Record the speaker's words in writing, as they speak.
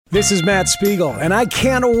This is Matt Spiegel, and I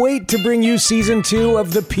can't wait to bring you Season 2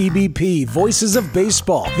 of the PBP, Voices of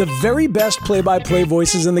Baseball. The very best play-by-play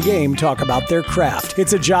voices in the game talk about their craft.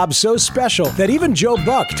 It's a job so special that even Joe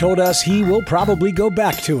Buck told us he will probably go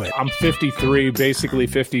back to it. I'm 53, basically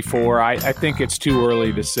 54. I think it's too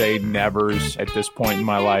early to say nevers at this point in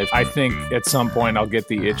my life. I think at some point I'll get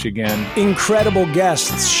the itch again. Incredible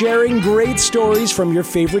guests sharing great stories from your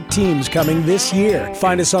favorite teams coming this year.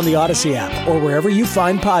 Find us on the Odyssey app or wherever you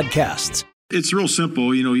find podcasts. It's real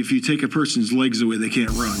simple. You know, if you take a person's legs away, they can't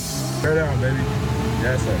run. Bear down, baby.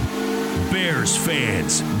 Yes, sir. Bears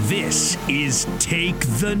fans, this is Take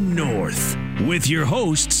the North with your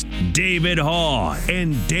hosts, David Haugh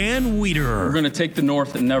and Dan Wiederer. We're going to take the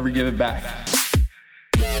North and never give it back.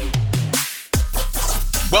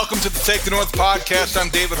 Welcome to the Take the North podcast. I'm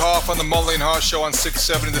David Haugh on the Mully and Haugh Show on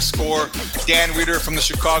 670 The Score. Dan Wiederer from the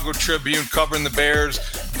Chicago Tribune covering the Bears.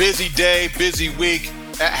 Busy day, busy week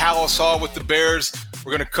at Hallis Hall with the Bears.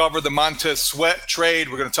 We're going to cover the Montez Sweat trade.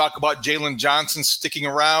 We're going to talk about Jaylon Johnson sticking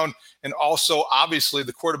around, and also, obviously,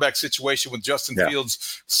 the quarterback situation with Justin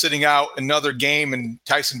Fields sitting out another game and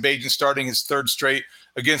Tyson Bagent starting his third straight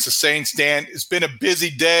against the Saints. Dan, it's been a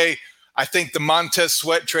busy day. I think the Montez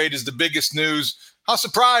Sweat trade is the biggest news. How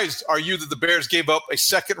surprised are you that the Bears gave up a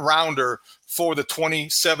second rounder for the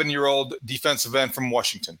 27-year-old defensive end from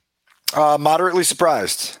Washington? Moderately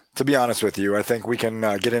surprised, to be honest with you. I think we can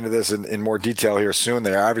get into this in more detail here soon.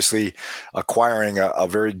 They're obviously acquiring a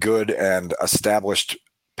very good and established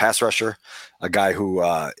pass rusher, a guy who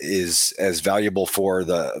is as valuable for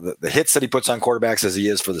the hits that he puts on quarterbacks as he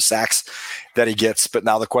is for the sacks that he gets. But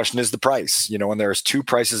now the question is the price. You know, when there's two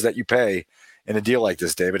prices that you pay in a deal like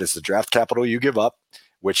this, David, it's the draft capital you give up,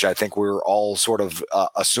 which I think we're all sort of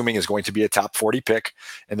assuming is going to be a top 40 pick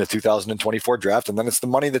in the 2024 draft. And then it's the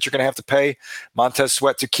money that you're going to have to pay Montez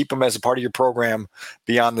Sweat to keep him as a part of your program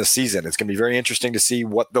beyond the season. It's going to be very interesting to see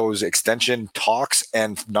what those extension talks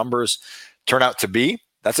and numbers turn out to be.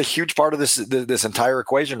 That's a huge part of this entire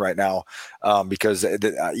equation right now, because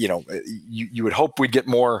you would hope we'd get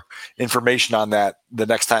more information on that the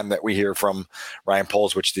next time that we hear from Ryan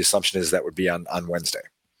Poles, which the assumption is that would be on Wednesday.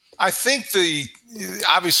 I think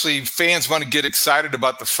obviously fans want to get excited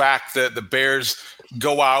about the fact that the Bears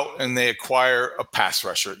go out and they acquire a pass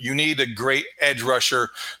rusher. You need a great edge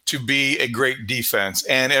rusher to be a great defense.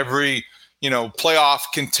 And every, playoff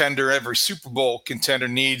contender, every Super Bowl contender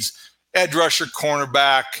needs edge rusher,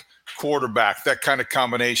 cornerback, quarterback, that kind of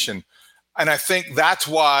combination. And I think that's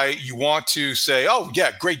why you want to say, oh,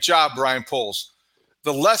 yeah, great job, Ryan Poles.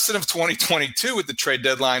 The lesson of 2022 at the trade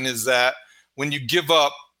deadline is that when you give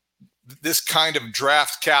up this kind of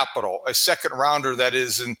draft capital, a second rounder that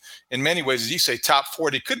is in many ways, as you say, top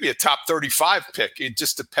 40, it could be a top 35 pick. It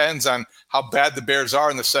just depends on how bad the Bears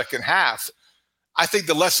are in the second half. I think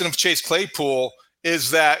the lesson of Chase Claypool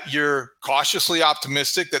is that you're cautiously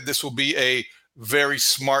optimistic that this will be a very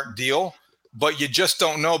smart deal, but you just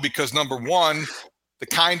don't know because, number one, the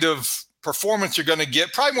kind of performance you're going to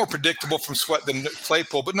get, probably more predictable from Sweat than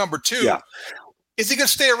Claypool, but number two, is he going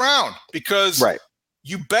to stay around? Because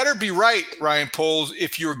you better be right, Ryan Poles,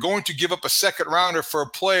 if you're going to give up a second rounder for a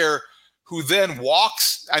player who then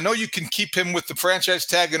walks. I know you can keep him with the franchise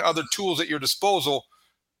tag and other tools at your disposal,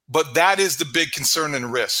 but that is the big concern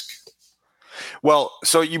and risk. Well,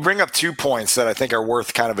 so you bring up 2 points that I think are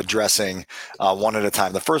worth kind of addressing one at a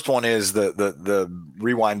time. The first one is the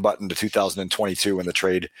rewind button to 2022 and the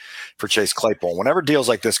trade for Chase Claypool. Whenever deals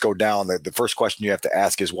like this go down, the first question you have to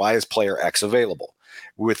ask is, why is player X available?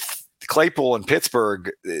 With Claypool in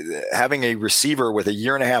Pittsburgh, having a receiver with a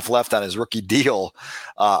year and a half left on his rookie deal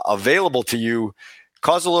available to you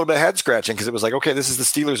caused a little bit of head scratching, because it was like, okay, this is the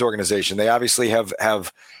Steelers organization. They obviously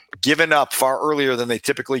have given up far earlier than they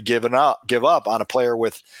typically give up on a player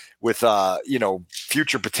with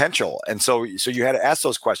future potential. And so you had to ask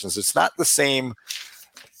those questions. It's not the same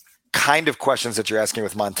kind of questions that you're asking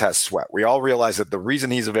with Montez Sweat. We all realize that the reason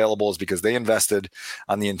he's available is because they invested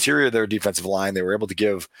on the interior of their defensive line. They were able to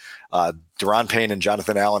give Deron Payne and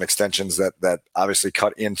Jonathan Allen extensions that obviously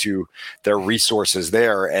cut into their resources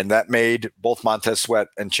there, and that made both Montez Sweat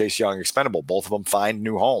and Chase Young expendable. Both of them find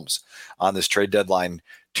new homes on this trade deadline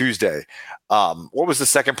Tuesday. What was the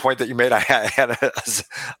second point that you made? I had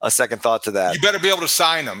a second thought to that. You better be able to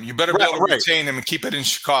sign them. You better be able to retain them and keep it in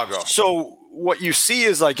Chicago. So what you see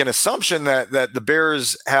is like an assumption that the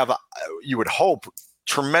Bears have, you would hope,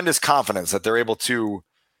 tremendous confidence that they're able to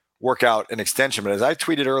work out an extension. But as I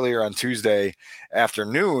tweeted earlier on Tuesday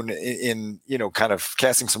afternoon in kind of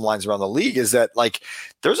casting some lines around the league, is that like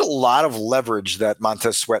there's a lot of leverage that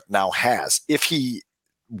Montez Sweat now has. If he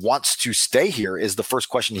wants to stay here is the first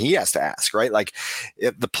question he has to ask, right? Like,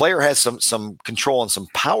 if the player has some control and some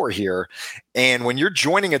power here, and when you're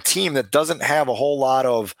joining a team that doesn't have a whole lot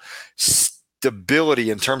of stability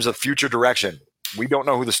in terms of future direction, we don't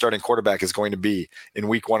know who the starting quarterback is going to be in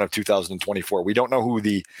week 1 of 2024. We don't know who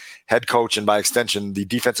the head coach and by extension the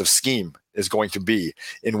defensive scheme is going to be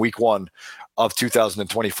in week 1 of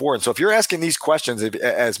 2024. And so if you're asking these questions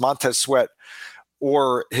as Montez Sweat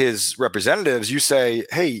or his representatives, you say,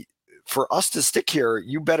 hey, for us to stick here,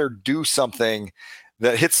 you better do something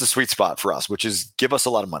that hits the sweet spot for us, which is give us a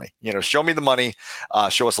lot of money. Show me the money,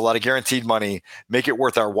 show us a lot of guaranteed money, make it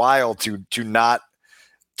worth our while to not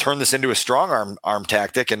turn this into a strong arm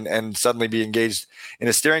tactic and suddenly be engaged in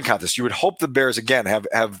a staring contest. You would hope the Bears, again, have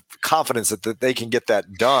confidence that they can get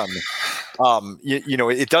that done.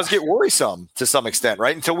 It does get worrisome to some extent,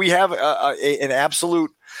 right? Until we have an absolute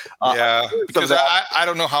because I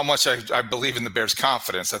don't know how much I believe in the Bears'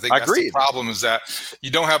 confidence. I think that's the problem, is that you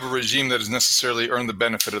don't have a regime that has necessarily earned the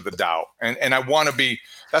benefit of the doubt. And I want to be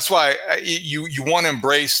 – that's why you want to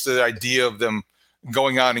embrace the idea of them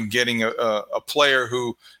going out and getting a player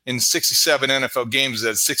who in 67 NFL games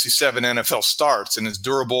has 67 NFL starts and is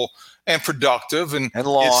durable and productive and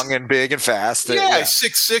long and big and fast. He's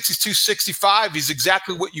 6'6", he's 265. He's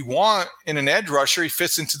exactly what you want in an edge rusher. He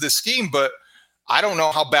fits into this scheme, but I don't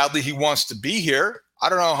know how badly he wants to be here. I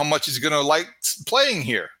don't know how much he's going to like playing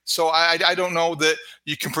here. So I don't know that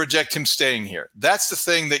you can project him staying here. That's the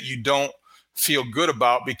thing that you don't feel good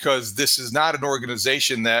about, because this is not an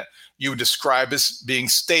organization that you would describe as being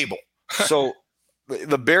stable. So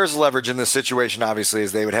the Bears' leverage in this situation, obviously,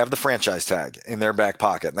 is they would have the franchise tag in their back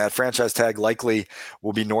pocket. And that franchise tag likely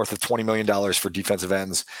will be north of $20 million for defensive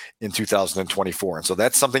ends in 2024. And so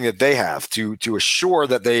that's something that they have to assure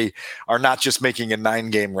that they are not just making a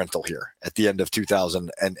 9-game rental here at the end of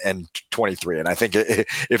 2023. And I think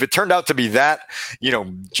if it turned out to be that,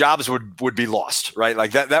 jobs would be lost, right?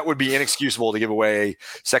 Like that would be inexcusable to give away a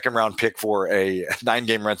second-round pick for a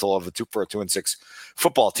 9-game rental for a 2-6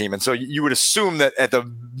 football team. And so you would assume that at the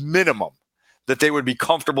minimum that they would be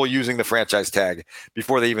comfortable using the franchise tag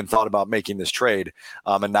before they even thought about making this trade.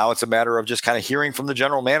 And now it's a matter of just kind of hearing from the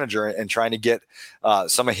general manager and trying to get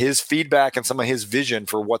some of his feedback and some of his vision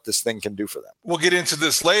for what this thing can do for them. We'll get into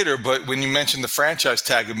this later, but when you mention the franchise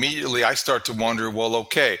tag, immediately I start to wonder, well,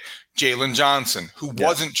 okay, Jaylon Johnson, who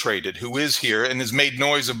wasn't traded, who is here and has made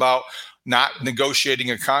noise about not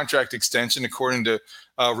negotiating a contract extension, according to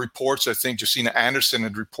reports. I think Josina Anderson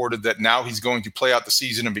had reported that now he's going to play out the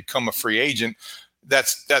season and become a free agent.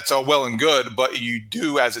 That's all well and good, but you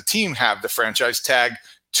do, as a team, have the franchise tag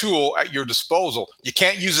tool at your disposal. You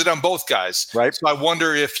can't use it on both guys. Right. So I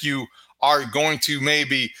wonder if you are going to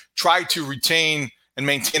maybe try to retain and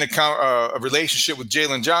maintain a relationship with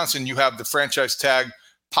Jaylon Johnson. You have the franchise tag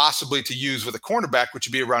possibly to use with a cornerback, which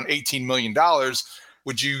would be around $18 million.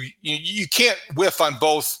 Would you can't whiff on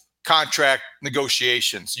both contract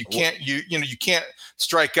negotiations. You can't you can't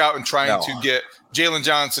strike out and trying to get Jaylon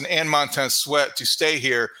Johnson and Montez Sweat to stay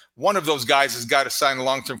here. One of those guys has got to sign a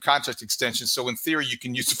long-term contract extension. So in theory, you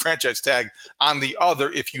can use the franchise tag on the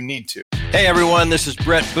other if you need to. Hey everyone, this is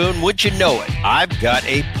Brett Boone. Would you know it? I've got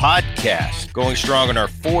a podcast going strong in our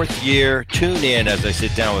 4th year. Tune in as I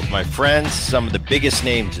sit down with my friends, some of the biggest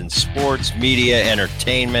names in sports, media,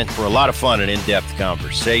 entertainment, for a lot of fun and in-depth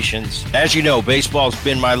conversations. As you know, baseball's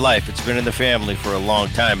been my life. It's been in the family for a long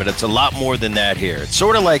time, but it's a lot more than that here. It's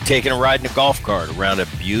sort of like taking a ride in a golf cart around a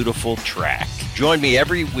beautiful track. Join me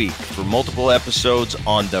every week for multiple episodes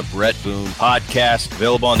on the Brett Boone Podcast,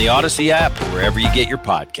 available on the Odyssey app or wherever you get your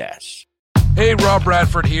podcasts. Hey, Rob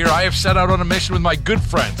Bradford here. I have set out on a mission with my good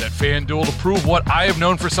friends at FanDuel to prove what I have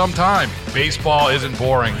known for some time. Baseball isn't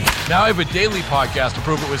boring. Now I have a daily podcast to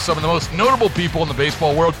prove it with some of the most notable people in the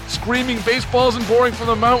baseball world, screaming baseball isn't boring from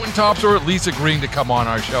the mountaintops, or at least agreeing to come on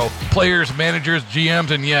our show. Players, managers,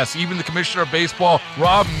 GMs, and yes, even the commissioner of baseball,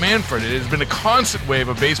 Rob Manfred. It has been a constant wave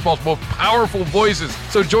of baseball's most powerful voices.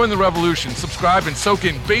 So join the revolution. Subscribe and soak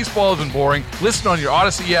in Baseball Isn't Boring. Listen on your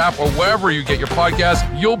Odyssey app or wherever you get your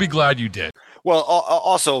podcast. You'll be glad you did. Well,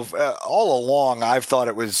 also, all along, I've thought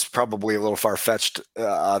it was probably a little far-fetched,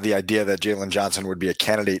 the idea that Jaylon Johnson would be a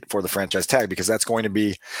candidate for the franchise tag, because that's going to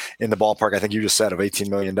be in the ballpark, I think you just said, of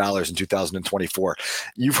 $18 million in 2024.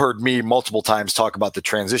 You've heard me multiple times talk about the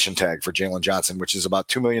transition tag for Jaylon Johnson, which is about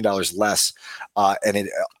 $2 million less, and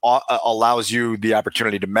it allows you the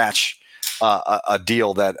opportunity to match a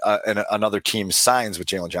deal that another team signs with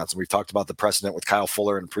Jaylon Johnson. We've talked about the precedent with Kyle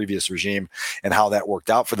Fuller in the previous regime and how that worked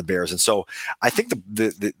out for the Bears. And so I think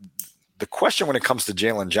the question when it comes to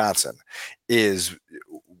Jaylon Johnson is,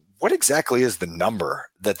 what exactly is the number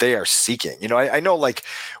that they are seeking? You know, I know like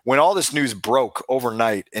when all this news broke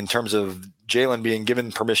overnight in terms of Jaylon being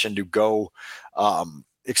given permission to go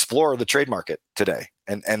explore the trade market today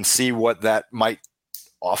and see what that might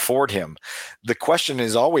afford him. The question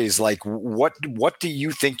is always like, what do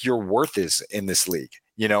you think your worth is in this league?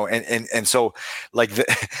 You know, and so like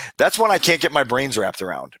that's one I can't get my brains wrapped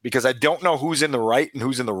around, because I don't know who's in the right and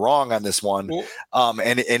who's in the wrong on this one.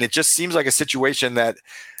 And it just seems like a situation that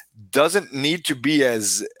doesn't need to be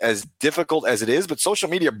as difficult as it is, but social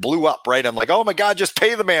media blew up, right? I'm like, oh my God, just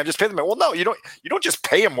pay the man. Well, no, you don't just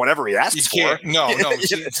pay him whatever he asks for. No.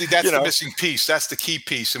 See, that's the missing piece. That's the key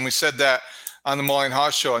piece. And we said that on the Mully and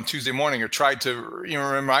Haw show on Tuesday morning, or tried to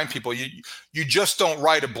remind people, you just don't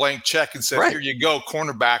write a blank check and say, Here you go,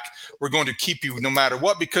 cornerback, we're going to keep you no matter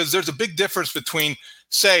what, because there's a big difference between,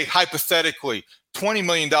 say, hypothetically, $20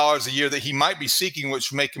 million a year that he might be seeking,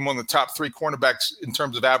 which would make him one of the top 3 cornerbacks in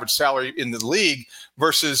terms of average salary in the league,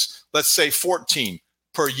 versus, let's say, 14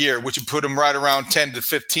 per year, which would put him right around 10 to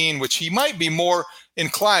 15, which he might be more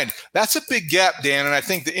inclined. That's a big gap, Dan, and I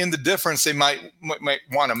think that in the difference they might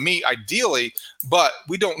want to meet ideally, but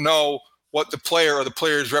we don't know what the player or the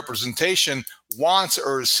player's representation wants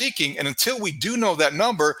or is seeking, and until we do know that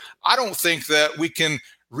number, I don't think that we can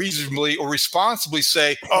reasonably or responsibly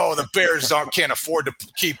say, oh, the Bears can't afford to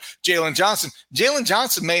keep Jaylon Johnson. Jaylon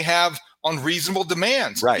Johnson may have unreasonable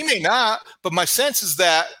demands. Right. He may not, but my sense is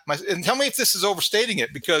that, and tell me if this is overstating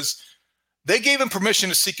it, because they gave him permission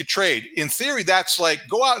to seek a trade. In theory, that's like,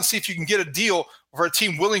 go out and see if you can get a deal for a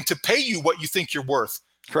team willing to pay you what you think you're worth.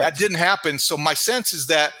 Correct. That didn't happen. So my sense is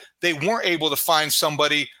that they weren't able to find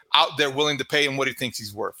somebody out there willing to pay him what he thinks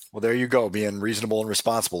he's worth. Well, there you go, being reasonable and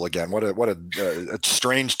responsible again. What a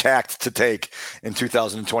strange tact to take in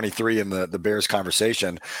 2023 in the Bears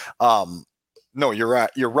conversation. No, you're right.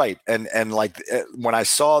 You're right. And like when I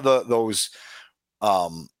saw those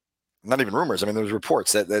not even rumors, I mean, there was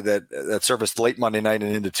reports that surfaced late Monday night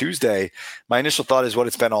and into Tuesday. My initial thought is what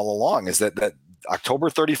it's been all along, is that October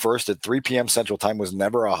 31st at 3 p.m. Central Time was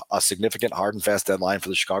never a significant hard and fast deadline for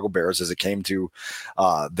the Chicago Bears as it came to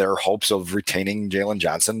their hopes of retaining Jaylon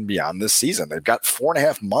Johnson beyond this season. They've got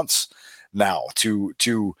 4.5 months now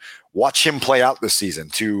to watch him play out this season,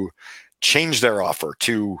 to change their offer,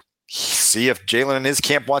 to see if Jaylon and his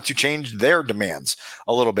camp want to change their demands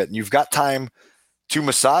a little bit. And you've got time to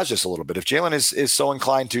massage this a little bit. If Jaylon is so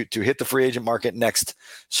inclined to hit the free agent market next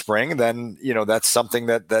spring, then, that's something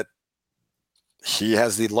that he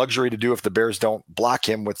has the luxury to do if the Bears don't block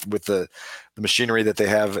him with the machinery that they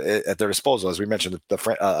have at their disposal. As we mentioned,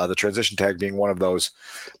 the transition tag being one of those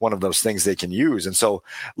things they can use. And so,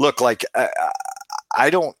 look, like I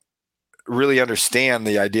don't really understand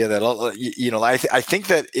the idea that, I think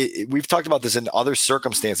that we've talked about this in other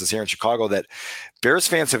circumstances here in Chicago, that Bears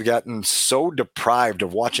fans have gotten so deprived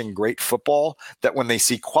of watching great football that when they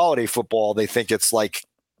see quality football, they think it's like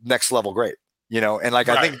next level great. And like,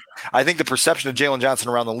 right. I think the perception of Jaylon Johnson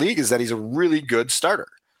around the league is that he's a really good starter,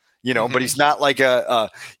 but he's not like a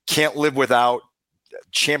can't live without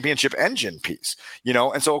championship engine piece,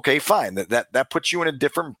 and so, okay, fine. That puts you in a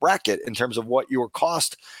different bracket in terms of what your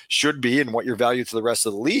cost should be and what your value to the rest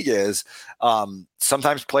of the league is.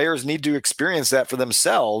 Sometimes players need to experience that for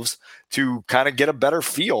themselves to kind of get a better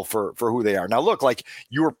feel for who they are. Now, look, like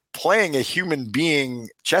you're playing a human being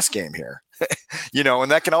chess game here. And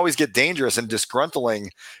that can always get dangerous and disgruntling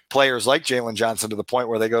players like Jaylon Johnson to the point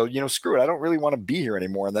where they go, screw it, I don't really want to be here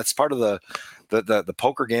anymore. And that's part of the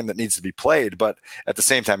poker game that needs to be played. But at the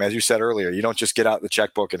same time, as you said earlier, you don't just get out the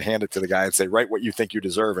checkbook and hand it to the guy and say, write what you think you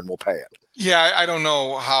deserve and we'll pay it. Yeah, I don't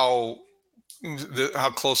know how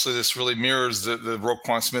closely this really mirrors the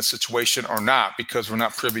Roquan Smith situation or not, because we're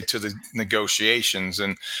not privy to the negotiations.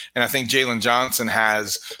 And I think Jaylon Johnson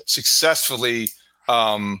has successfully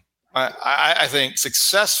I think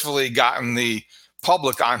successfully gotten the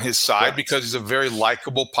public on his side, because he's a very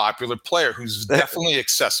likable, popular player who's definitely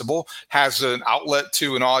accessible, has an outlet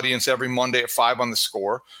to an audience every Monday at 5 on the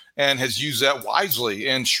Score, and has used that wisely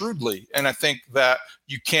and shrewdly. And I think that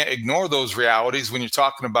you can't ignore those realities when you're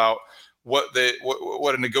talking about what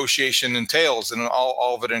a negotiation entails and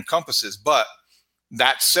all of it encompasses. But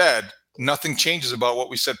that said, nothing changes about what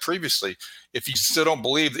we said previously. If you still don't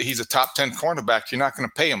believe that he's a top 10 cornerback, you're not going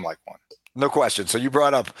to pay him like one. No question. So you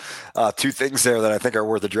brought up two things there that I think are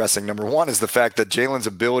worth addressing. Number one is the fact that Jalen's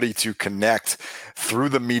ability to connect through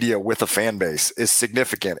the media with a fan base is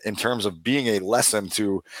significant in terms of being a lesson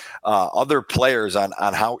to other players on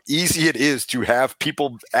how easy it is to have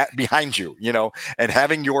people behind you, and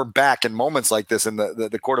having your back in moments like this in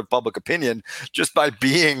the court of public opinion, just by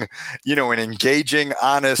being, an engaging,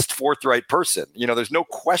 honest, forthright person. There's no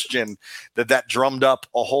question that drummed up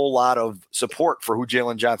a whole lot of support for who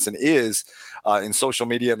Jaylon Johnson is in social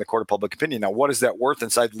media and the court of public opinion. Now, what is that worth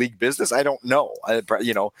inside league business? I don't know.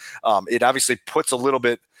 It obviously puts a little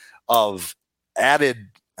bit of added,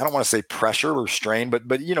 I don't want to say pressure or strain, but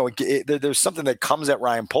there's something that comes at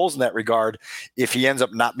Ryan Poles in that regard. If he ends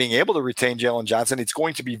up not being able to retain Jaylon Johnson, it's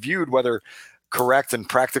going to be viewed, whether correct and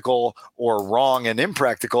practical or wrong and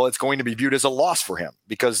impractical, it's going to be viewed as a loss for him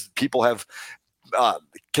because people have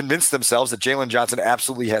convinced themselves that Jaylon Johnson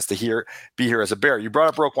absolutely has to be here as a Bear. You brought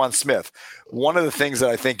up Roquan Smith. One of the things that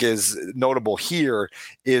I think is notable here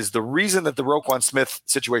is the reason that the Roquan Smith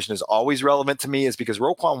situation is always relevant to me is because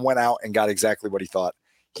Roquan went out and got exactly what he thought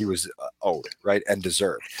he was owed, right, and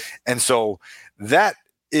deserved. And so that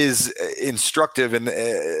is instructive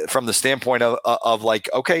from the standpoint of like,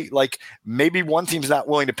 okay, like maybe one team's not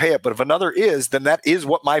willing to pay it, but if another is, then that is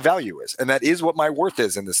what my value is. And that is what my worth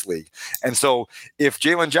is in this league. And so if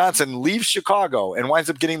Jaylon Johnson leaves Chicago and winds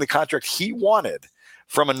up getting the contract he wanted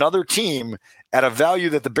from another team at a value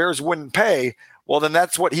that the Bears wouldn't pay, well, then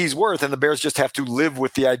that's what he's worth. And the Bears just have to live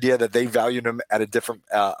with the idea that they valued him at a different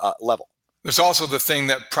level. There's also the thing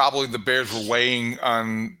that probably the Bears were weighing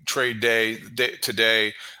on trade day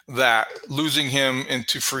today, that losing him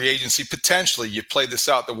into free agency, potentially, you play this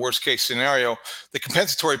out, the worst case scenario, the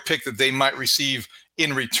compensatory pick that they might receive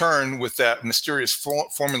in return with that mysterious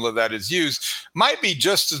formula that is used might be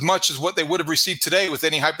just as much as what they would have received today with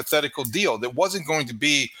any hypothetical deal. There wasn't going to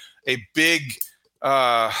be a big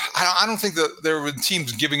I don't think that there were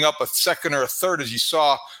teams giving up a second or a third, as you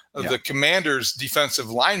saw the Commanders'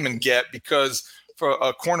 defensive linemen get, because for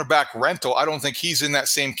a cornerback rental, I don't think he's in that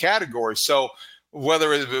same category. So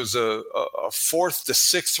whether it was a fourth to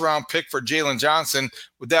sixth round pick for Jaylon Johnson,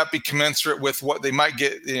 would that be commensurate with what they might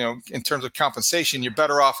get, in terms of compensation? You're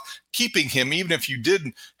better off keeping him, even if you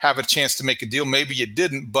didn't have a chance to make a deal. Maybe you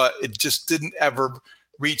didn't, but it just didn't ever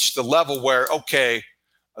reach the level where, okay,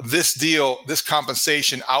 this deal, this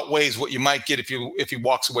compensation outweighs what you might get if he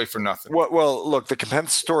walks away for nothing. Well, look, the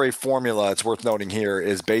compensatory formula, it's worth noting here,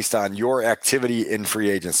 is based on your activity in free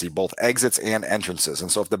agency, both exits and entrances. And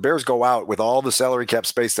so if the Bears go out with all the salary cap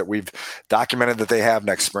space that we've documented that they have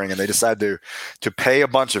next spring, and they decide to pay a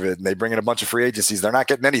bunch of it, and they bring in a bunch of free agencies, they're not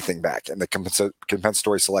getting anything back in the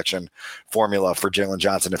compensatory selection formula for Jaylon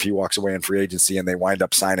Johnson if he walks away in free agency and they wind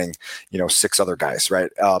up signing, 6 other guys, right?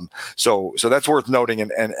 So that's worth noting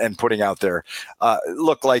and putting out there.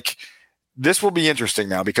 Look, like, this will be interesting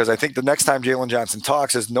now, because I think the next time Jaylon Johnson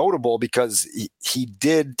talks is notable because he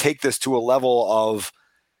did take this to a level of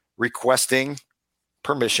requesting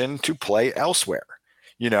permission to play elsewhere,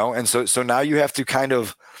 and so now you have to kind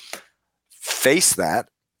of face that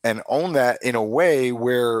and own that in a way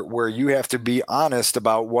where you have to be honest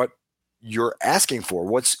about what you're asking for.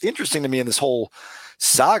 What's interesting to me in this whole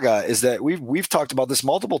saga is that we've talked about this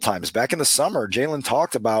multiple times. Back in the summer, Jaylon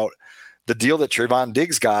talked about the deal that Trayvon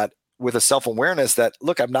Diggs got with a self-awareness that,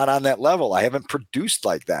 look, I'm not on that level. I haven't produced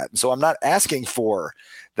like that. And so I'm not asking for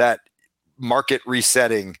that market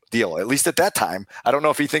resetting deal, at least at that time. I don't know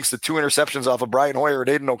if he thinks the 2 interceptions off of Brian Hoyer and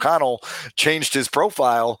Aiden O'Connell changed his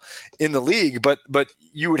profile in the league, but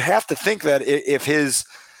you would have to think that if his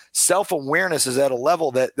self-awareness is at a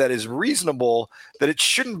level that is reasonable, that it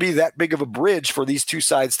shouldn't be that big of a bridge for these two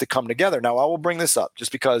sides to come together. Now, I will bring this up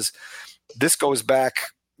just because this goes back,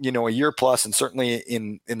 a year plus, and certainly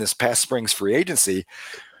in this past spring's free agency.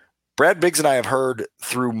 Brad Biggs and I have heard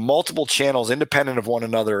through multiple channels independent of one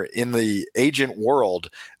another in the agent world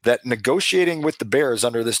that negotiating with the Bears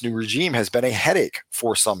under this new regime has been a headache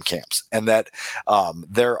for some camps, and that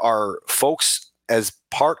there are folks as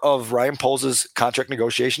part of Ryan Poles' contract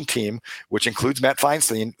negotiation team, which includes Matt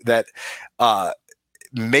Feinstein, that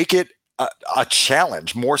make it a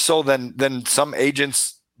challenge more so than some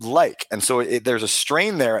agents like. And so there's a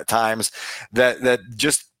strain there at times that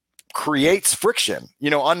just creates friction,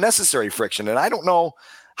 unnecessary friction. And I don't know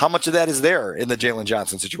how much of that is there in the Jaylon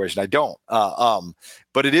Johnson situation. I don't.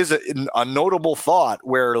 But it is a notable thought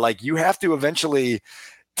where, like, you have to eventually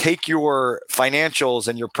take your financials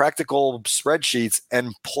and your practical spreadsheets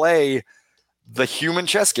and play the human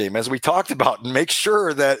chess game, as we talked about, and make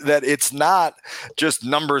sure that it's not just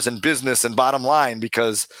numbers and business and bottom line,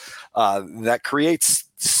 because that creates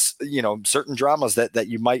certain dramas that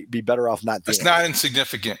you might be better off not dealing It's not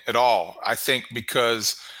insignificant at all, I think,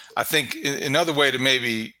 because I think another way to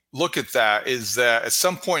maybe look at that is that at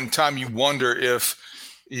some point in time you wonder if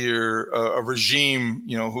you're a regime,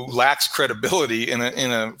 who lacks credibility in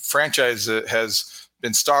a franchise that has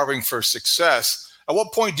been starving for success. At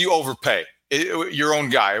what point do you overpay your own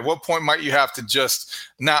guy? At what point might you have to just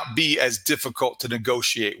not be as difficult to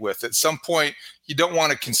negotiate with? At some point, you don't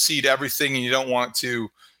want to concede everything and you don't want to,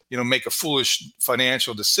 make a foolish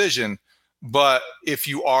financial decision. But if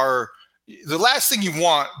you are, the last thing you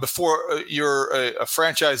want before you're a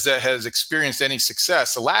franchise that has experienced any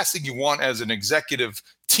success, the last thing you want as an executive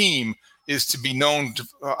team is to be known to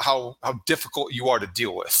how difficult you are to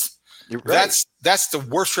deal with. Right. That's the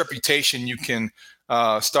worst reputation you can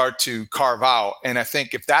start to carve out. And I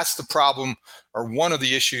think if that's the problem or one of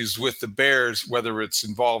the issues with the Bears, whether it's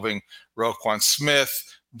involving Roquan Smith,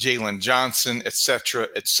 Jaylon Johnson, et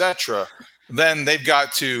cetera, then they've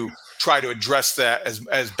got to try to address that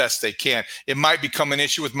as best they can. It might become an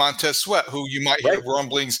issue with Montez Sweat, who you might hear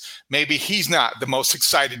rumblings. Maybe he's not the most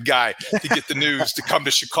excited guy to get the news to come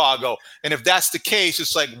to Chicago. And if that's the case,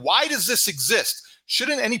 it's like, why does this exist?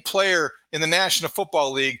 Shouldn't any player in the National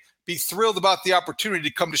Football League be thrilled about the opportunity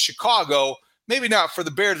to come to Chicago? Maybe not for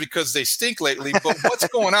the Bears because they stink lately, but what's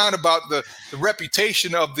going on about the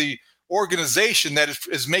reputation of the organization that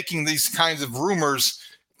is making these kinds of rumors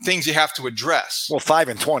things you have to address? Well,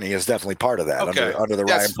 5-20 is definitely part of that under the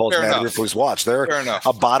Ryan Poles who's watched. They're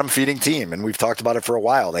a bottom feeding team, and we've talked about it for a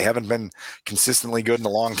while. They haven't been consistently good in a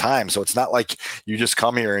long time, so it's not like you just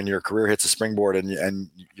come here and your career hits a springboard and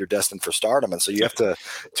you're destined for stardom. And so you have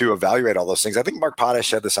to evaluate all those things. I think Mark Potash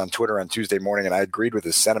said this on Twitter on Tuesday morning, and I agreed with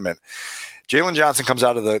his sentiment. Jaylon Johnson comes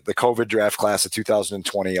out of the COVID draft class of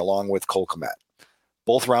 2020 along with Cole Kmet.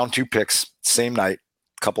 Both round 2 picks, same night.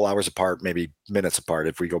 Couple hours apart, maybe minutes apart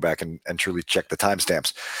if we go back and truly check the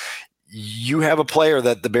timestamps. You have a player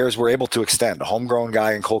that the Bears were able to extend, a homegrown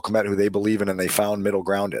guy in Cole Kmet who they believe in and they found middle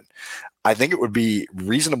ground in. I think it would be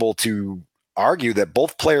reasonable to argue that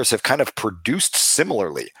both players have kind of produced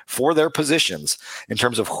similarly for their positions in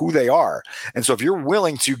terms of who they are. And so if you're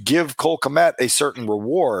willing to give Cole Kmet a certain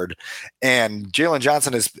reward and Jaylon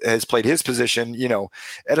Johnson has played his position,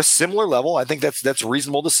 at a similar level, I think that's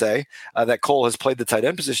reasonable to say that Cole has played the tight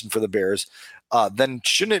end position for the Bears. Then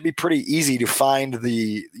shouldn't it be pretty easy to find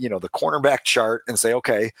the cornerback chart and say,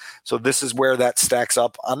 okay, so this is where that stacks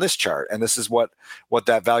up on this chart. And this is what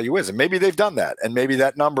that value is. And maybe they've done that. And maybe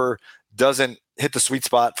that number doesn't hit the sweet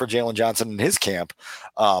spot for Jaylon Johnson in his camp.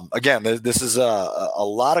 Again, this is a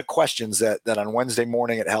lot of questions that on Wednesday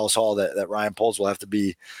morning at Hallis Hall that Ryan Poles will have to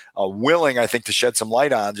be willing, I think, to shed some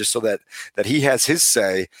light on, just so that he has his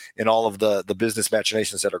say in all of the business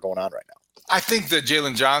machinations that are going on right now. I think that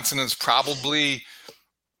Jaylon Johnson has probably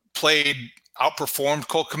outperformed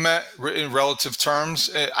Cole Kmet in relative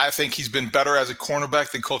terms. I think he's been better as a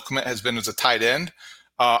cornerback than Cole Kmet has been as a tight end.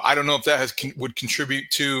 I don't know if that would contribute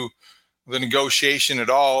to the negotiation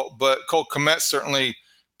at all, but Cole Kmet certainly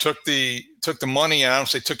took the money, and I don't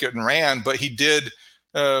say took it and ran, but he did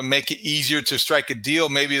make it easier to strike a deal.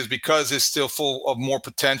 Maybe it's because it's still full of more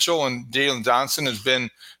potential, and Jaylon Johnson has been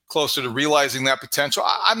closer to realizing that potential.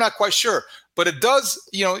 I'm not quite sure, but it does,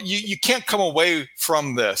 you can't come away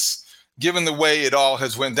from this, given the way it all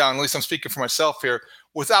has went down, at least I'm speaking for myself here,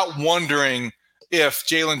 without wondering if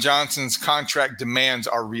Jaylon Johnson's contract demands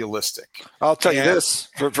are realistic. I'll tell you this,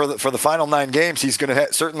 for the final 9 games, he's going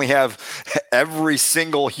to certainly have every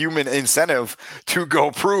single human incentive to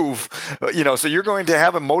go prove, so you're going to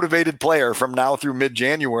have a motivated player from now through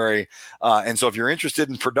mid-January. And so if you're interested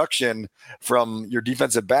in production from your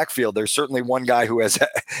defensive backfield, there's certainly one guy who has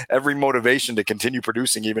every motivation to continue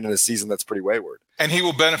producing even in a season that's pretty wayward. And he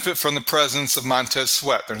will benefit from the presence of Montez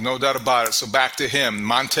Sweat. There's no doubt about it. So back to him,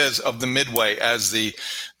 Montez of the Midway, as the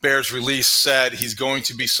Bears release said, he's going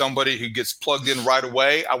to be somebody who gets plugged in right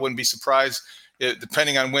away. I wouldn't be surprised,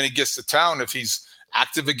 depending on when he gets to town, if he's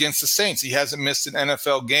active against the Saints. He hasn't missed an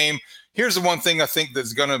NFL game. Here's the one thing I think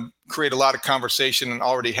that's going to create a lot of conversation and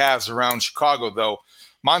already has around Chicago, though.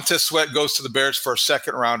 Montez Sweat goes to the Bears for a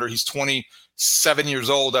second rounder. He's 27 years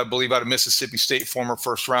old, I believe, out of Mississippi State, former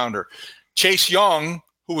first rounder. Chase Young,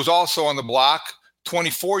 who was also on the block,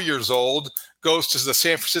 24 years old, goes to the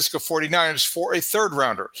San Francisco 49ers for a third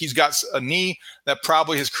rounder. He's got a knee that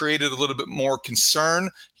probably has created a little bit more concern.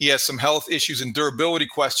 He has some health issues and durability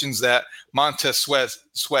questions that Montez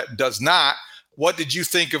Sweat does not. What did you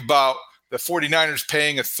think about the 49ers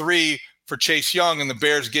paying a 3 for Chase Young and the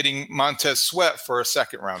Bears getting Montez Sweat for a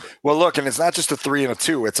second rounder? Well, look, and it's not just a 3 and a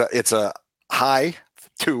 2. It's a high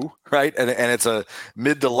 2, right? And it's a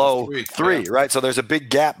mid to low 3, right? So there's a big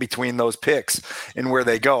gap between those picks and where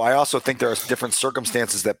they go. I also think there are different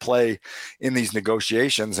circumstances that play in these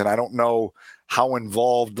negotiations, and I don't know how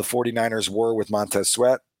involved the 49ers were with Montez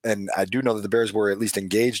Sweat, and I do know that the Bears were at least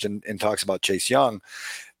engaged in talks about Chase Young.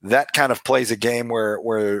 That kind of plays a game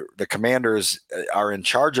where the Commanders are in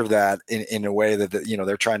charge of that in a way that,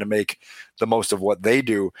 they're trying to make the most of what they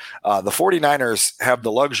do. The 49ers have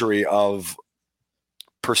the luxury of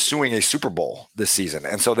pursuing a Super Bowl this season.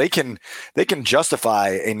 And so they can justify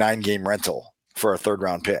a 9-game rental for a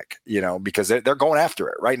 3rd-round pick, because they're going after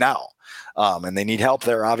it right now. And they need help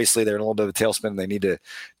there. Obviously, they're in a little bit of a tailspin. They need to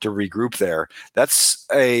regroup there. That's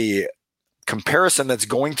a comparison that's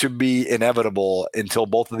going to be inevitable until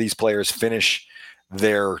both of these players finish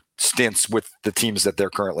their stints with the teams that they're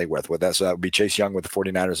currently with that. So that would be Chase Young with the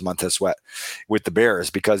 49ers, Montez Sweat with the Bears,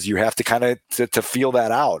 because you have to kind of to feel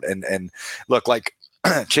that out. And look, like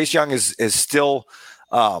Chase Young is still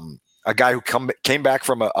a guy who came back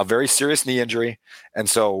from a very serious knee injury. And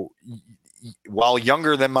so while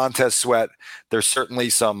younger than Montez Sweat, there's certainly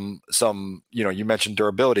some, you mentioned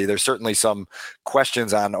durability. There's certainly some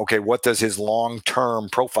questions on, okay, what does his long-term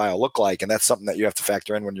profile look like? And that's something that you have to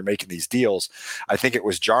factor in when you're making these deals. I think it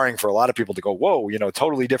was jarring for a lot of people to go, whoa,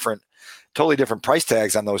 totally different price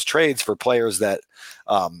tags on those trades for players that,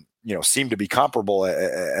 seem to be comparable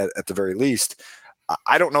at the very least.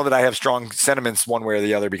 I don't know that I have strong sentiments one way or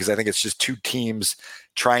the other, because I think it's just two teams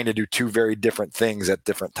trying to do two very different things at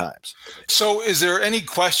different times. So is there any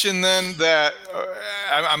question then that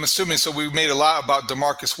I'm assuming, so we made a lot about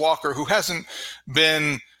DeMarcus Walker, who hasn't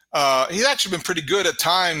been he's actually been pretty good at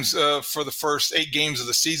times for the first 8 games of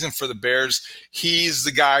the season for the Bears. He's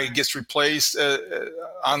the guy who gets replaced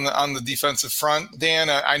on the defensive front. Dan,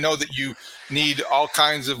 I know that you need all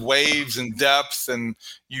kinds of waves and depth, and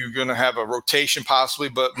you're going to have a rotation possibly,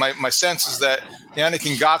 but my sense is that Yannick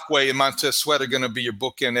Ngakoue and Montez Sweat are going to be your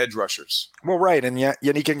bookend edge rushers. Well, right, and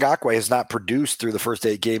Yannick Ngakoue has not produced through the first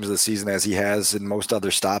 8 games of the season as he has in most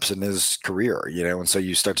other stops in his career, and so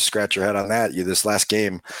you start to scratch your head on that. This last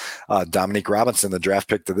game, Dominique Robinson, the draft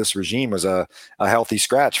pick to this regime, was a healthy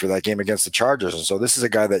scratch for that game against the Chargers, and so this is a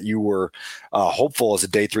guy that you were hopeful as a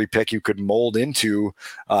day 3 pick you could mold into,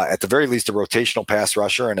 at the very least, a rotational pass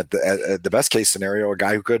rusher, and at the best case scenario, a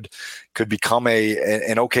guy who could become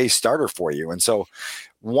an okay starter for you. And so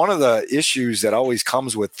one of the issues that always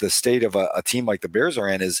comes with the state of a team like the Bears are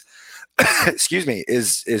in is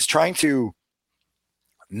is trying to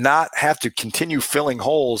not have to continue filling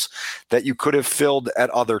holes that you could have filled at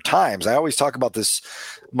other times. I always talk about this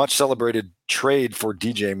much celebrated trade for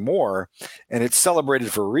DJ Moore, and it's celebrated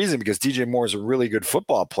for a reason, because DJ Moore is a really good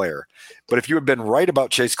football player. But if you had been right about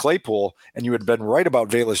Chase Claypool and you had been right about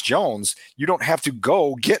Velus Jones, you don't have to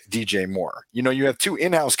go get DJ Moore. You have 2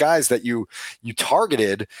 in-house guys that you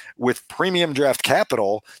targeted with premium draft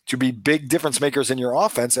capital to be big difference makers in your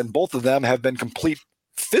offense, and both of them have been complete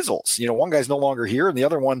fizzles. One guy's no longer here, and the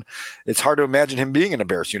other one, it's hard to imagine him being in a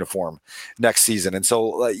Bears uniform next season. And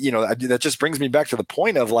so, that just brings me back to the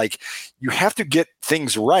point of, you have to get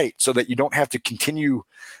things right so that you don't have to continue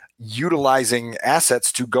utilizing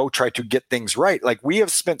assets to go try to get things right. We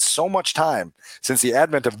have spent so much time since the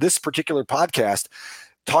advent of this particular podcast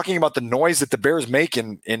talking about the noise that the Bears make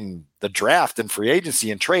in the draft and free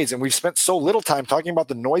agency and trades, and we've spent so little time talking about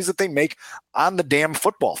the noise that they make on the damn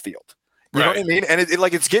football field. You know what I mean? And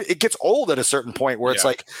it gets old at a certain point where it's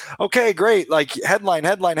okay, great. Headline.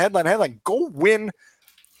 Go win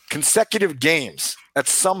consecutive games at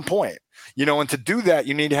some point, and to do that,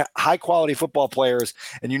 you need high quality football players,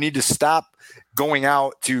 and you need to stop going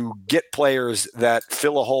out to get players that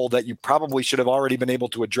fill a hole that you probably should have already been able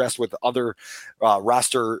to address with other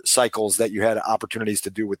roster cycles that you had opportunities to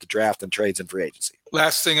do with the draft and trades and free agency.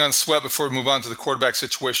 Last thing on Sweat before we move on to the quarterback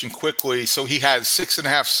situation quickly. So he had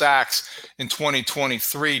 6.5 sacks in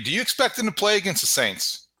 2023. Do you expect him to play against the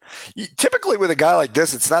Saints? Typically with a guy like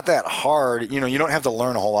this, it's not that hard. You don't have to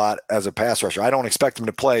learn a whole lot as a pass rusher. I don't expect him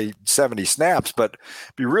to play 70 snaps, but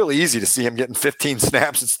it'd be really easy to see him getting 15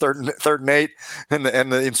 snaps. It's third and 8, and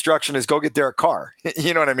the instruction is go get Derek Carr.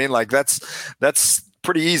 You know what I mean? That's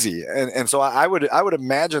pretty easy. And so I would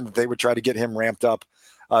imagine that they would try to get him ramped up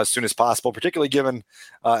as soon as possible, particularly given,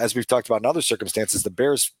 as we've talked about in other circumstances, the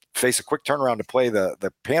Bears face a quick turnaround to play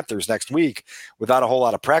the Panthers next week without a whole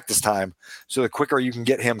lot of practice time. So the quicker you can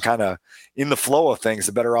get him kind of in the flow of things,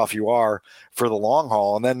 the better off you are for the long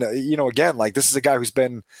haul. And then, again, this is a guy who's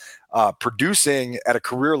been producing at a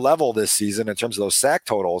career level this season in terms of those sack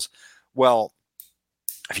totals. Well,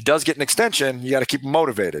 if he does get an extension, you got to keep him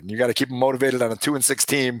motivated. You got to keep him motivated on a 2-6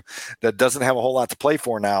 team that doesn't have a whole lot to play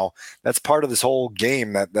for now. That's part of this whole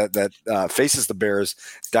game that faces the Bears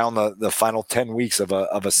down the final 10 weeks of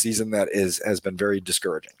a season that has been very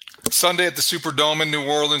discouraging. Sunday at the Superdome in New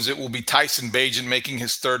Orleans, it will be Tyson Bagent making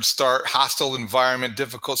his third start. Hostile environment,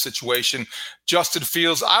 difficult situation. Justin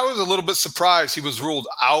Fields, I was a little bit surprised he was ruled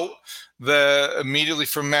out immediately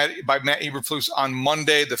by Matt Eberflus on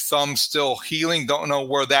Monday. The thumb still healing. Don't know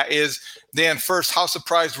where that is. Dan, first, how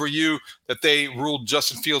surprised were you that they ruled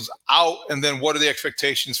Justin Fields out? And then what are the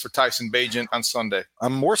expectations for Tyson Bagent on Sunday?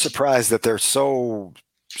 I'm more surprised that they're so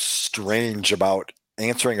strange about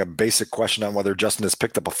answering a basic question on whether Justin has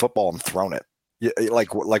picked up a football and thrown it.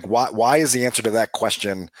 Like why is the answer to that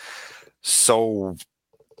question so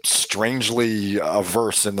strangely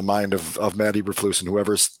averse in the mind of Matt Eberflus and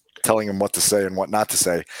whoever's telling him what to say and what not to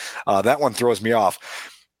say? That one throws me off.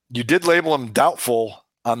 You did label him doubtful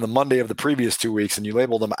on the Monday of the previous 2 weeks, and you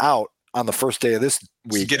labeled him out on the first day of this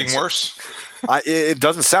week. Is it getting worse? It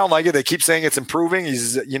doesn't sound like it. They keep saying it's improving.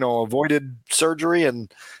 He's, avoided surgery,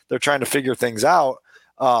 and they're trying to figure things out.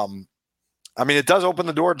 I mean, it does open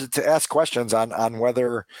the door to ask questions on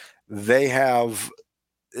whether they have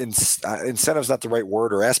incentives, not the right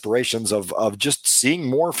word, or aspirations of just seeing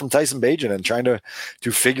more from Tyson Bagent and trying to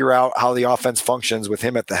figure out how the offense functions with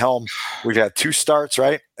him at the helm. We've had 2 starts,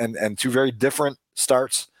 right? And 2 very different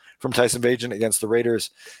starts from Tyson Bagent against the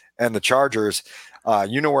Raiders and the Chargers.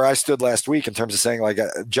 Where I stood last week in terms of saying,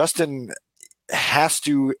 Justin has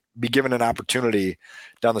to be given an opportunity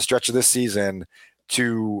down the stretch of this season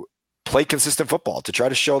to play consistent football, to try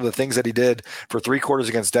to show the things that he did for 3 quarters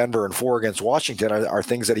against Denver and 4 against Washington are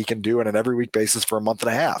things that he can do on an every week basis for a month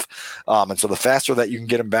and a half. And so the faster that you can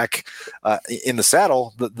get him back in the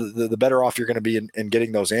saddle, the better off you're going to be in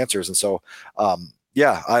getting those answers. And so,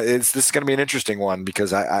 this is going to be an interesting one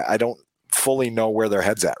because I don't fully know where their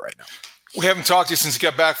head's at right now. We haven't talked to you since you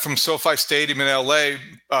got back from SoFi Stadium in L.A.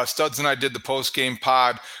 Studs and I did the post-game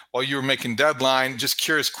pod while you were making deadline. Just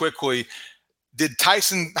curious quickly,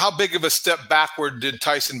 how big of a step backward did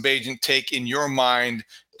Tyson Bagent take in your mind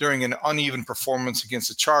during an uneven performance against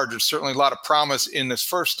the Chargers? Certainly a lot of promise in his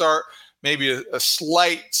first start, maybe a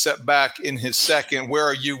slight setback in his second. Where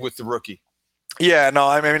are you with the rookie? Yeah, no,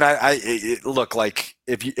 I mean, I look, like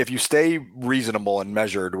if you stay reasonable and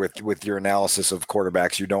measured with your analysis of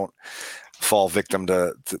quarterbacks, you don't fall victim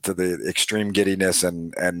to the extreme giddiness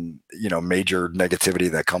and major negativity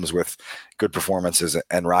that comes with good performances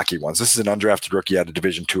and rocky ones. This is an undrafted rookie out of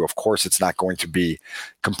Division II. Of course, it's not going to be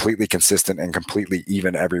completely consistent and completely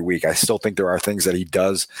even every week. I still think there are things that he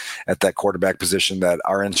does at that quarterback position that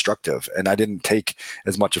are instructive. And I didn't take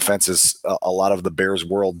as much offense as a lot of the Bears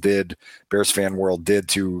fan world did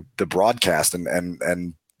to the broadcast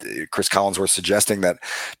and Chris Collinsworth suggesting that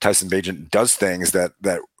Tyson Bagent does things that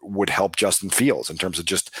would help Justin Fields in terms of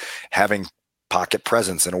just having pocket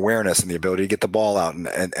presence and awareness and the ability to get the ball out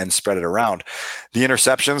and spread it around. The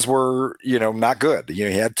interceptions were, not good. He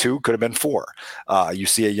had 2, could have been 4. You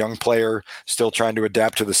see a young player still trying to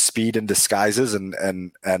adapt to the speed and disguises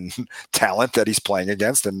and talent that he's playing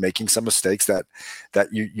against and making some mistakes that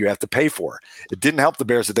you have to pay for. It didn't help the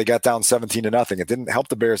Bears that they got down 17-0. It didn't help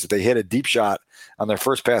the Bears that they hit a deep shot on their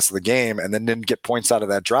first pass of the game and then didn't get points out of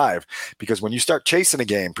that drive. Because when you start chasing a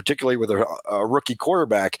game, particularly with a rookie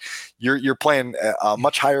quarterback, you're playing a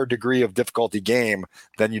much higher degree of difficulty game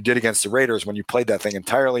than you did against the Raiders when you played that thing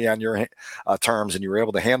entirely on your terms and you were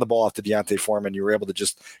able to hand the ball off to Deontay Foreman. You were able to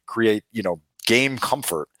just create, game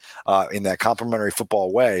comfort in that complementary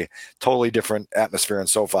football way. Totally different atmosphere in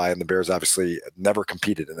SoFi, and the Bears obviously never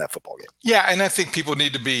competed in that football game. Yeah, and I think people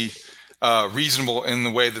need to be reasonable in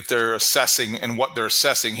the way that they're assessing and what they're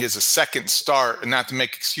assessing. He has a second start, and not to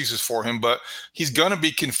make excuses for him, but he's going to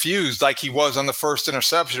be confused like he was on the first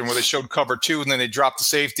interception where they showed cover 2 and then they dropped the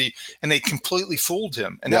safety and they completely fooled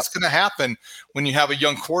him. And that's going to happen when you have a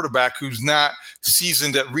young quarterback who's not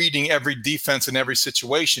seasoned at reading every defense in every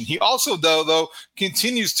situation. He also, though,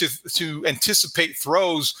 continues to anticipate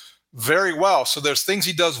throws very well. So there's things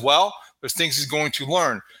he does well. There's things he's going to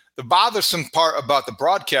learn. The bothersome part about the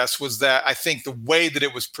broadcast was that I think the way that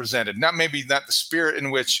it was presented, not the spirit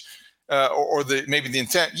in which, maybe the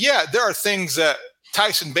intent. Yeah, there are things that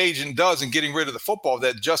Tyson Bagent does in getting rid of the football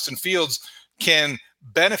that Justin Fields can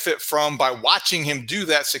benefit from by watching him do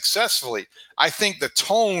that successfully. I think the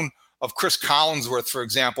tone of Chris Collinsworth, for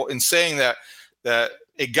example, in saying that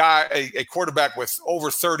a quarterback with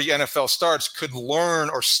over 30 NFL starts could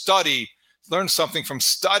learn something from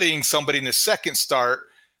studying somebody in his second start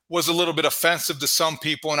was a little bit offensive to some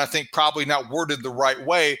people, and I think probably not worded the right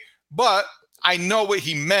way. But I know what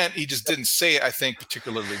he meant. He just didn't say it, I think,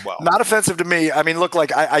 particularly well. Not offensive to me. I mean, look,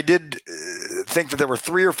 like I did think that there were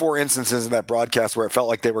 3 or 4 instances in that broadcast where it felt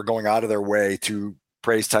like they were going out of their way to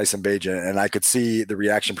praise Tyson Bagent, and I could see the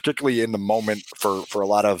reaction, particularly in the moment, for a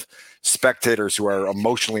lot of spectators who are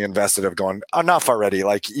emotionally invested of going, enough already.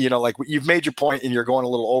 Like, like you've made your point and you're going a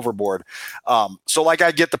little overboard. So like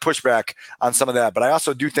I get the pushback on some of that, but I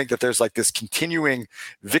also do think that there's like this continuing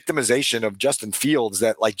victimization of Justin Fields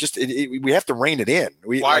that like we have to rein it in.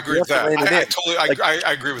 I agree with that.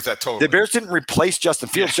 I agree with that totally. The Bears didn't replace Justin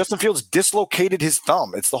Fields. Yeah. Justin Fields dislocated his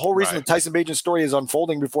thumb. It's the whole reason the Tyson Bagent story is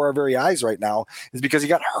unfolding before our very eyes right now is because he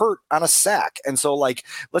got hurt on a sack. And so like,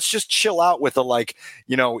 let's just chill out with the, like,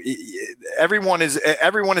 everyone is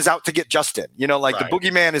out to get Justin, the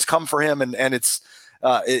boogeyman has come for him and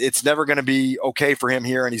it's never going to be okay for him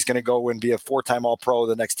here. And he's going to go and be a 4-time All-Pro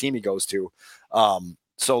the next team he goes to.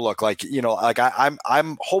 So look, like,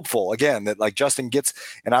 I'm hopeful again that like Justin gets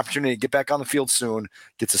an opportunity to get back on the field soon,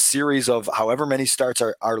 gets a series of however many starts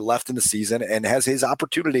are left in the season, and has his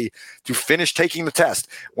opportunity to finish taking the test.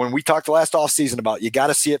 When we talked last offseason about you got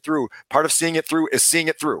to see it through, part of seeing it through is seeing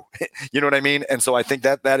it through. You know what I mean? And so I think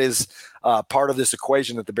that is part of this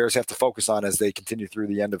equation that the Bears have to focus on as they continue through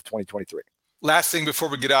the end of 2023. Last thing before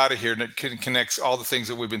we get out of here, and it connects all the things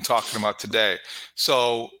that we've been talking about today.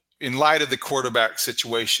 So in light of the quarterback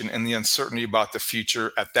situation and the uncertainty about the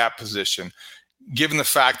future at that position, given the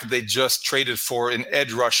fact that they just traded for an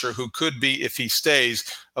edge rusher who could be, if he stays,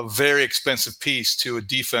 a very expensive piece to a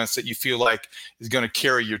defense that you feel like is going to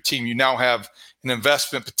carry your team. You now have an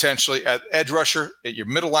investment potentially at edge rusher, at your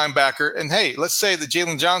middle linebacker. And hey, let's say that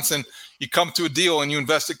Jaylon Johnson, you come to a deal and you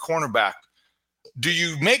invest at cornerback. Do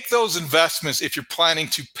you make those investments if you're planning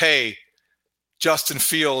to pay Justin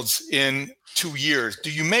Fields in 2 years?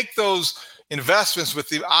 Do you make those investments with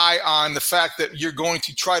the eye on the fact that you're going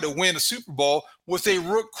to try to win a Super Bowl with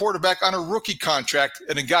a quarterback on a rookie contract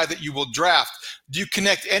and a guy that you will draft? Do you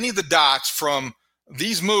connect any of the dots from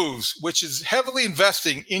these moves, which is heavily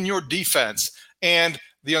investing in your defense, and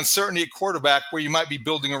the uncertainty at quarterback where you might be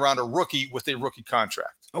building around a rookie with a rookie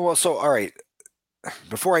contract? Well, so, all right.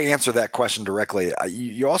 Before I answer that question directly,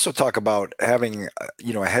 you also talk about having,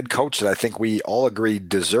 a head coach that I think we all agree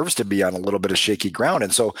deserves to be on a little bit of shaky ground.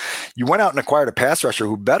 And so you went out and acquired a pass rusher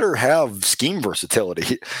who better have scheme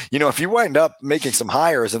versatility. If you wind up making some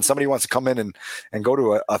hires and somebody wants to come in and go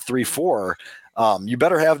to a 3-4, you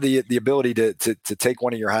better have the ability to take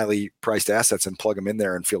one of your highly priced assets and plug them in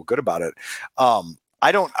there and feel good about it.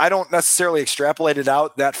 I don't necessarily extrapolate it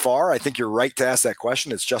out that far. I think you're right to ask that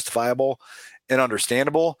question. It's justifiable and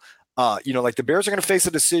understandable. Like the Bears are going to face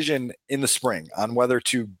a decision in the spring on whether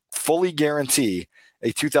to fully guarantee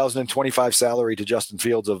a 2025 salary to Justin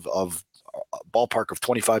Fields of a ballpark of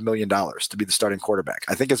 $25 million to be the starting quarterback.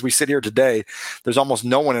 I think as we sit here today, there's almost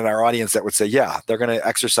no one in our audience that would say, yeah, they're going to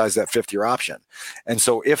exercise that 5th-year option. And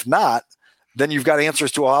so if not, then you've got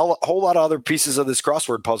answers to a whole lot of other pieces of this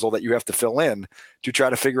crossword puzzle that you have to fill in to try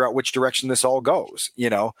to figure out which direction this all goes,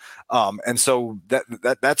 and so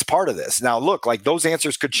that's part of this. Now, look, like those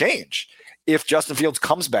answers could change if Justin Fields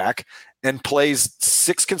comes back and plays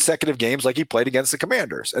 6 consecutive games like he played against the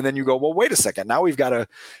Commanders. And then you go, well, wait a second, now we've got to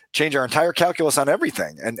change our entire calculus on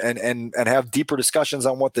everything and have deeper discussions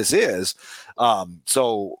on what this is.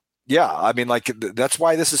 Yeah, I mean, like that's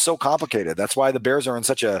why this is so complicated. That's why the Bears are in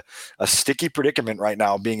such a sticky predicament right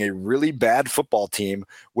now, being a really bad football team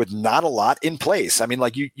with not a lot in place. I mean,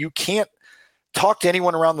 like you can't talk to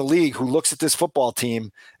anyone around the league who looks at this football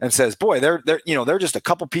team and says, boy, they're just a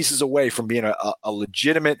couple pieces away from being a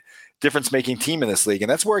legitimate difference-making team in this league. And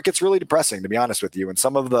that's where it gets really depressing, to be honest with you. And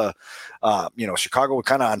some of the, Chicago were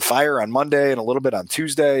kind of on fire on Monday and a little bit on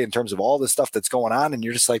Tuesday in terms of all the stuff that's going on. And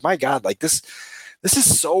you're just like, my God, like this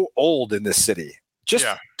is so old in this city. Just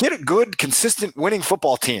get a good, consistent winning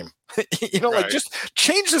football team. Like just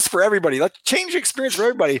change this for everybody. Let's change the experience for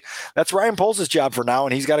everybody. That's Ryan Poles' job for now.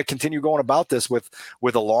 And he's got to continue going about this with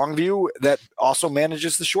a long view that also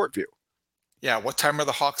manages the short view. Yeah. What time are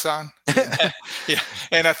the Hawks on? Yeah.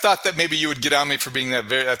 And I thought that maybe you would get on me for being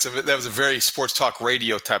that was a very sports talk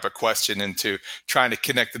radio type of question into trying to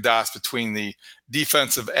connect the dots between the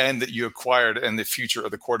defensive end that you acquired and the future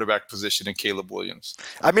of the quarterback position in Caleb Williams.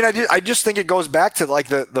 I mean, I just think it goes back to like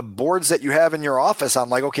the boards that you have in your office on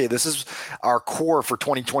like, okay, this is our core for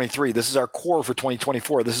 2023. This is our core for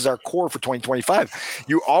 2024. This is our core for 2025.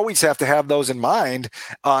 You always have to have those in mind,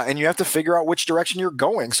 and you have to figure out which direction you're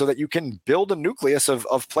going so that you can build a nucleus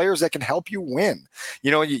of players that can help you win.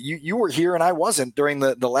 You were here and I wasn't during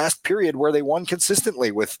the last period where they won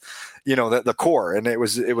consistently with, the core, and it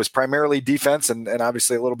was primarily defense and and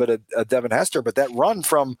obviously a little bit of Devin Hester. But that run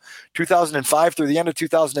from 2005 through the end of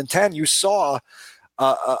 2010, you saw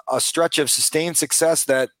a stretch of sustained success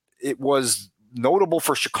that it was notable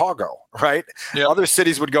for Chicago, right? Yep. Other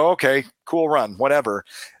cities would go, okay, cool run, whatever.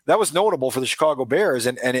 That was notable for the Chicago Bears,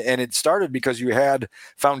 and it started because you had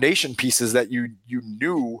foundation pieces that you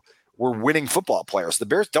knew were winning football players. The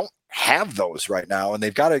Bears don't have those right now, and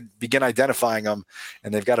they've got to begin identifying them,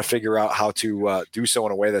 and they've got to figure out how to do so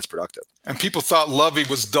in a way that's productive. And people thought Lovey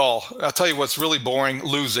was dull. I'll tell you what's really boring: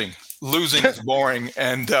 losing. Losing is boring,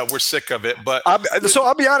 and we're sick of it. But so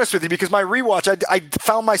I'll be honest with you, because my rewatch, I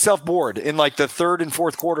found myself bored in like the third and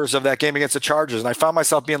fourth quarters of that game against the Chargers, and I found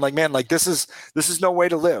myself being like, man, like this is no way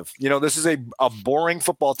to live. You know, this is a boring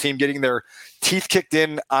football team getting their teeth kicked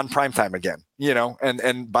in on primetime again. You know,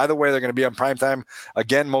 and by the way, they're going to be on primetime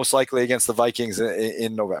again, most likely against the Vikings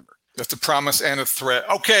in November. That's a promise and a threat.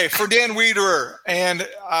 Okay, for Dan Wiederer and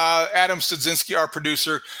Adam Studzinski, our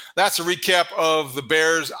producer, that's a recap of the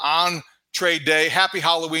Bears on trade day. Happy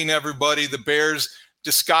Halloween, everybody. The Bears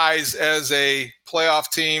disguised as a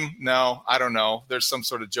playoff team. No, I don't know. There's some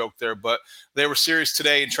sort of joke there, but they were serious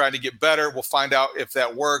today and trying to get better. We'll find out if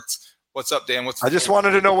that worked. What's up, Dan? I just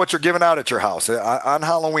wanted to know what you're giving out at your house on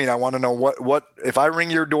Halloween. I want to know what if I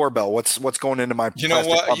ring your doorbell, what's going into my. You know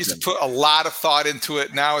what? I used to put a lot of thought into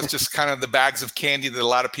it. Now it's just kind of the bags of candy that a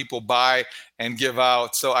lot of people buy and give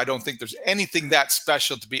out. So I don't think there's anything that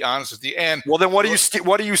special, to be honest with you. And well, then what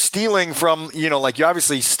are you stealing from? You know, like you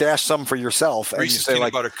obviously stash some for yourself. And you say peanut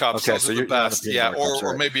like butter cups. Okay, those so are the best. Yeah,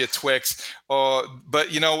 or maybe a Twix.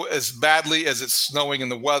 But you know, as badly as it's snowing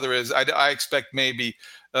and the weather is, I expect maybe.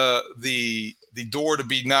 The door to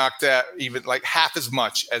be knocked at even like half as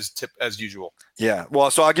much as usual. Yeah. Well,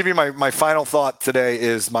 so I'll give you my final thought today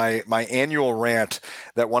is my annual rant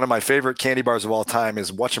that one of my favorite candy bars of all time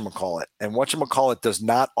is whatchamacallit. And whatchamacallit does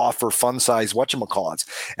not offer fun size whatchamacallits.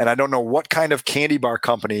 And I don't know what kind of candy bar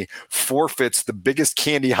company forfeits the biggest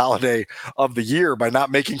candy holiday of the year by not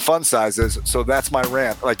making fun sizes. So that's my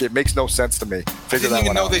rant. Like it makes no sense to me. I didn't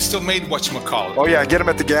even know they still made whatchamacallit. Oh yeah. Get them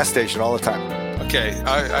at the gas station all the time. Okay,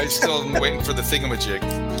 I still am waiting for the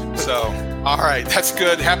thingamajig. So, all right, that's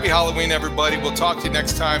good. Happy Halloween, everybody. We'll talk to you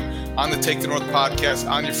next time on the Take the North podcast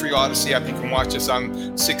on your free Odyssey app. You can watch us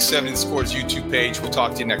on 670 Scores YouTube page. We'll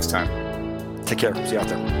talk to you next time. Take care. See you out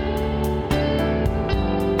there.